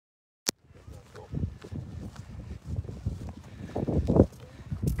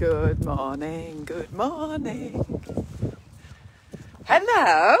Good morning, good morning.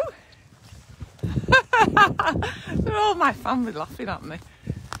 Hello. All my family laughing at me.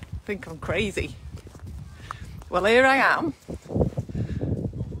 Think I'm crazy. Well, here I am.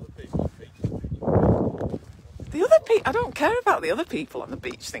 The other people, I don't care about the other people on the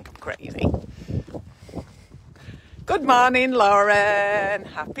beach think I'm crazy. Good morning, Lauren.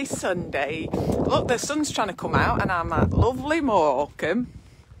 Happy Sunday. Look, the sun's trying to come out and I'm at lovely Morecambe.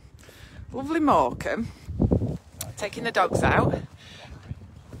 Lovely Morecambe. Taking the dogs out.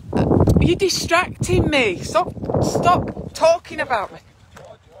 You're distracting me. Stop talking about me.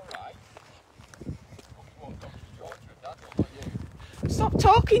 Stop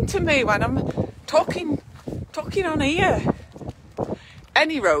talking to me when I'm talking on here.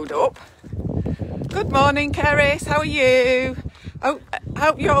 Any road up. Good morning, Keris. How are you? Oh, I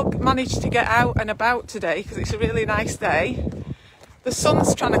hope you managed to get out and about today because it's a really nice day. The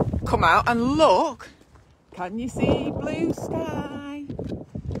sun's trying to come out and look. Can you see blue sky?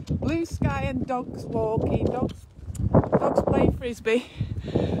 Blue sky and dogs walking. Dogs playing frisbee.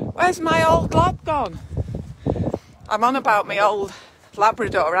 Where's my old lad gone? I'm on about my old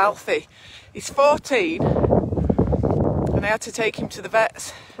Labrador, Alfie. He's 14 and I had to take him to the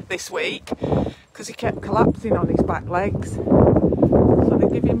vets this week because he kept collapsing on his back legs. So they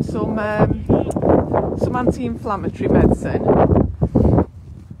give him some anti-inflammatory medicine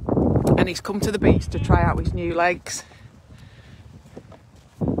and he's come to the beach to try out his new legs.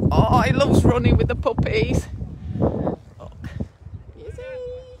 Oh, he loves running with the puppies. Look.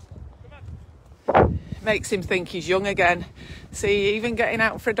 Makes him think he's young again. See, even getting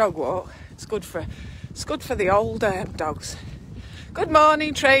out for a dog walk, it's good for the old dogs. Good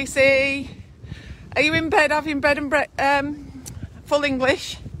morning, Tracy. Are you in bed having bed and full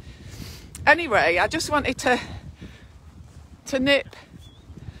English? Anyway, I just wanted to nip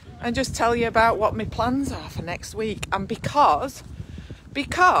and just tell you about what my plans are for next week. And because oh,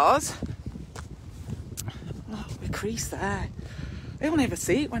 my crease there. I don't ever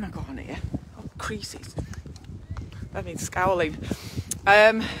see it when I go on here. Oh, creases. I mean scowling.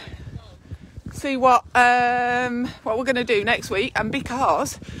 See what we're going to do next week, and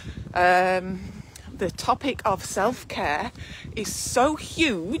because the topic of self-care is so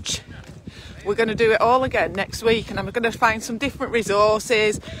huge, we're going to do it all again next week, and I'm going to find some different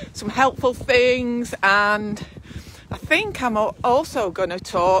resources, some helpful things, and I think I'm also going to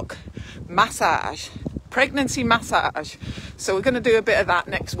talk massage, pregnancy massage. So we're going to do a bit of that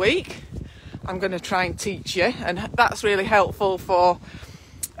next week. I'm going to try and teach you, and that's really helpful for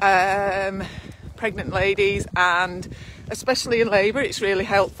pregnant ladies, and especially in labour it's really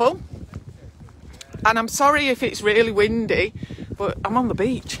helpful. And I'm sorry if it's really windy, but I'm on the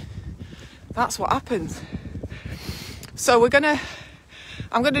beach. That's what happens. So I'm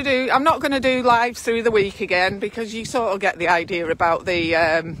not going to do lives through the week again, because you sort of get the idea about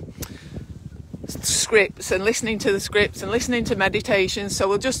the scripts and listening to the scripts and listening to meditations. So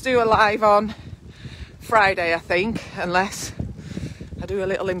we'll just do a live on Friday, I think, unless I do a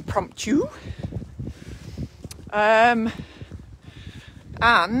little impromptu. And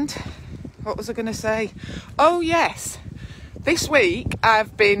what was I going to say? Oh yes, this week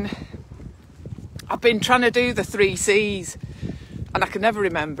I've been trying to do the 3 C's, and I can never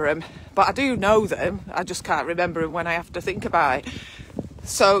remember them, but I do know them. I just can't remember them when I have to think about it.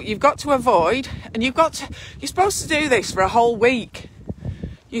 So you've got to avoid, and you're supposed to do this for a whole week.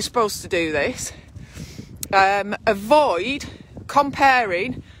 You're supposed to do this. Avoid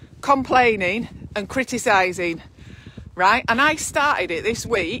comparing, complaining and criticising, right? And I started it this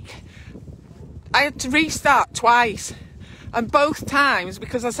week. I had to restart twice, and both times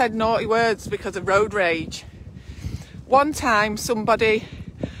because I said naughty words because of road rage. One time some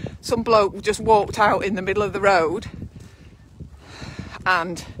bloke just walked out in the middle of the road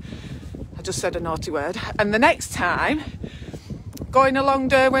and I just said a naughty word. And the next time, going along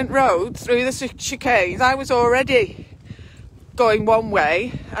Derwent Road through the chicanes, I was already going one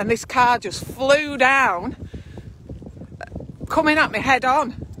way and this car just flew down, coming at me head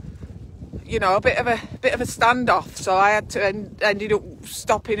on. You know, a bit of a standoff. So I had to ended up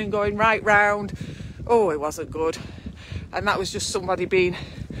stopping and going right round. Oh, it wasn't good. And that was just somebody being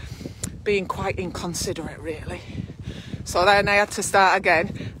quite inconsiderate, really. So then I had to start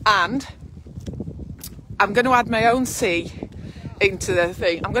again, and I'm going to add my own C into the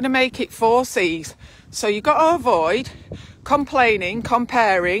thing. I'm going to make it 4 C's. So you've got to avoid complaining,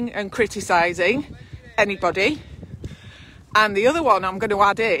 comparing and criticising anybody. And the other one I'm going to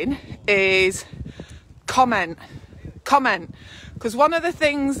add in is comment. Because one of the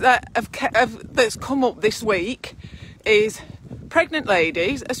things that that's come up this week is pregnant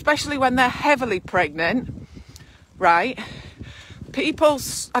ladies, especially when they're heavily pregnant, right? People,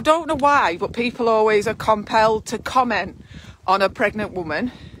 I don't know why, but people always are compelled to comment on a pregnant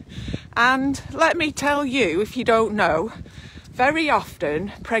woman. And let me tell you, if you don't know, very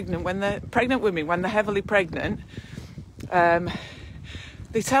often pregnant women, when they're heavily pregnant,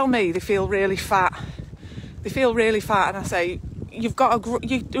 they tell me they feel really fat. They feel really fat, and I say, you're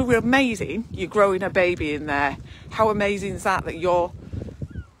amazing. You're growing a baby in there. How amazing is that you're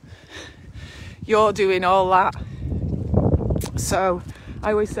doing all that? So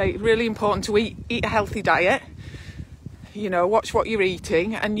I always say it's really important to eat a healthy diet. You know, watch what you're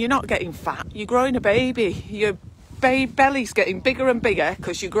eating, and you're not getting fat. You're growing a baby. Your belly's getting bigger and bigger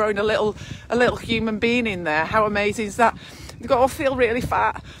because you're growing a little human being in there. How amazing is that? They go, oh, I feel really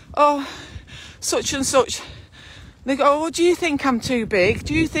fat. Oh, such and such. They go, oh, do you think I'm too big?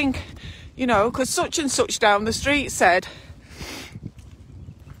 Do you think, you know, because such and such down the street said,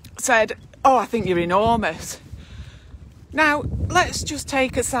 oh, I think you're enormous. Now, let's just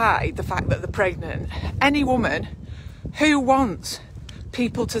take aside the fact that they're pregnant. Any woman who wants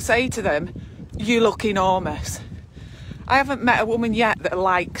people to say to them, you look enormous. I haven't met a woman yet that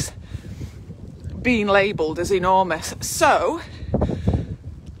likes being labelled as enormous. So,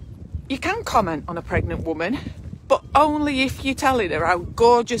 you can comment on a pregnant woman, but only if you're telling her how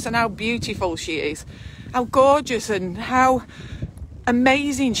gorgeous and how beautiful she is. How gorgeous and how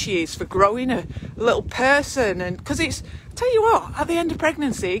amazing she is for growing a little person. And because it's, tell you what, at the end of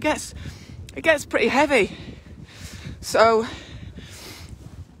pregnancy, it gets pretty heavy. So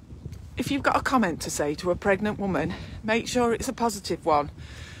if you've got a comment to say to a pregnant woman, make sure it's a positive one.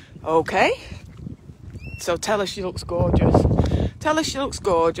 Okay? So tell her she looks gorgeous. Tell her she looks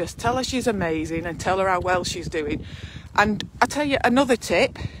gorgeous. Tell her she's amazing, and tell her how well she's doing. And I tell you another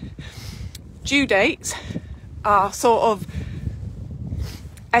tip. Due dates are sort of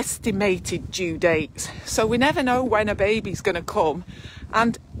estimated due dates, so we never know when a baby's going to come.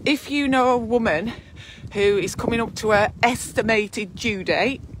 And if you know a woman who is coming up to her estimated due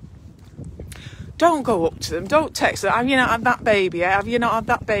date, don't go up to them, don't text them, have you not had that baby yet, have you not had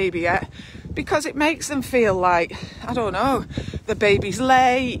that baby yet? Because it makes them feel like, I don't know, the baby's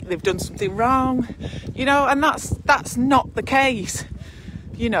late, they've done something wrong, you know. And that's not the case,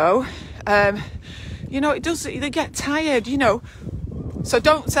 you know. It does, they get tired, you know. So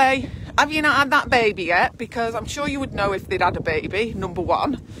don't say, have you not had that baby yet? Because I'm sure you would know if they'd had a baby, number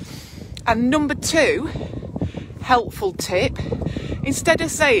one. And number two, helpful tip, instead of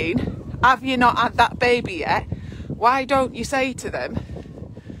saying, have you not had that baby yet? Why don't you say to them,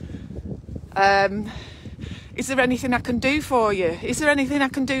 is there anything I can do for you? Is there anything I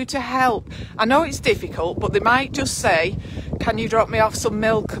can do to help? I know it's difficult, but they might just say, can you drop me off some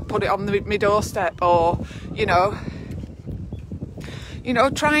milk, put it on my doorstep? Or, you know,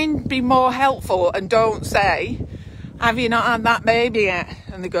 try and be more helpful, and don't say, have you not had that baby yet?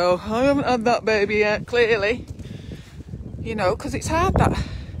 And they go, I haven't had that baby yet, clearly. You know, because it's hard that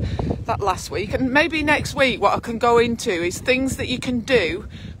last week. And maybe next week what I can go into is things that you can do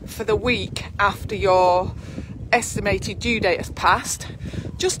for the week after your estimated due date has passed,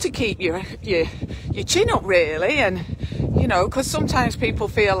 just to keep your chin up, really. And, you know, because sometimes people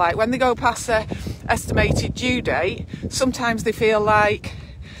feel like when they go past their estimated due date, sometimes they feel like,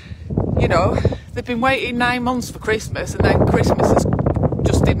 you know, they've been waiting 9 months for Christmas, and then Christmas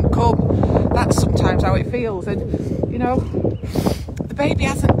just didn't come. That's sometimes how it feels. And, you know, the baby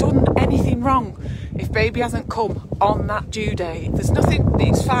hasn't done anything wrong. If baby hasn't come on that due date, there's nothing,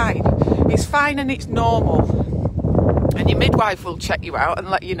 it's fine. It's fine and it's normal. And your midwife will check you out and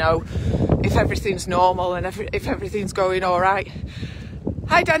let you know if everything's normal and if everything's going all right.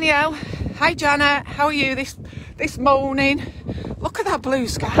 Hi Danielle. Hi Janet. How are you this morning? Look at that blue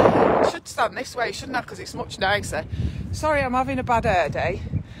sky. I should stand this way, shouldn't I? Because it's much nicer. Sorry, I'm having a bad hair day,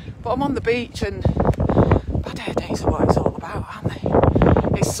 but I'm on the beach, and bad hair days are what it's all about, aren't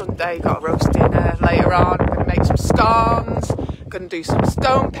they? It's Sunday, got a roast dinner later on. I'm going to make some scones, going to do some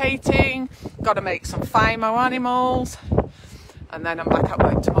stone painting, got to make some FIMO animals, and then I'm back at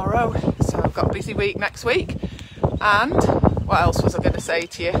work tomorrow. So I've got a busy week next week. And what else was I going to say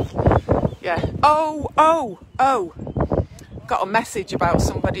to you? Yeah. Oh. Got a message about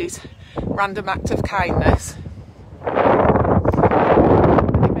somebody's random act of kindness. And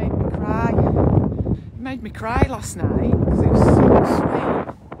it made me cry. It made me cry last night because it was so sweet.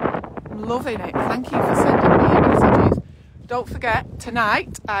 I'm loving it. Thank you for sending me your messages. Don't forget,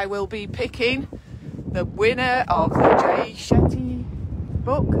 tonight I will be picking the winner of the Jay Shetty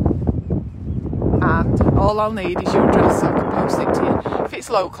book. And all I'll need is your address so I can post it to you. If it's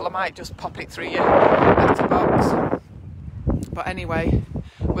local, I might just pop it through your letterbox. But anyway,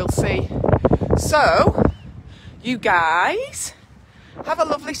 we'll see. So, you guys, have a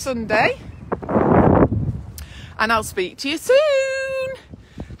lovely Sunday. And I'll speak to you soon.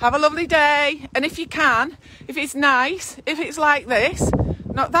 Have a lovely day. And if you can, if it's nice, if it's like this,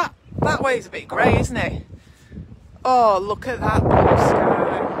 not that way's a bit grey, isn't it? Oh, look at that blue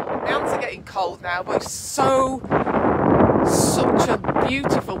sky. My hands are getting cold now, but it's such a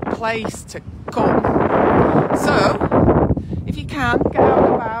beautiful place to come. So, if you can, get out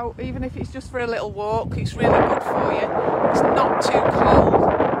and about, even if it's just for a little walk. It's really good for you. It's not too cold,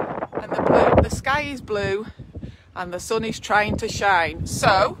 and the sky is blue, and the sun is trying to shine.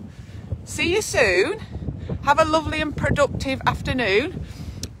 So, see you soon. Have a lovely and productive afternoon,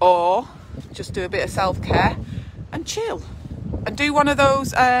 or just do a bit of self-care and chill, and do one of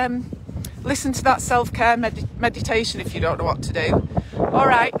those listen to that self-care meditation if you don't know what to do. All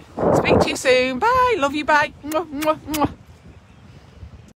right, speak to you soon. Bye, love you, bye. Mwah, mwah, mwah.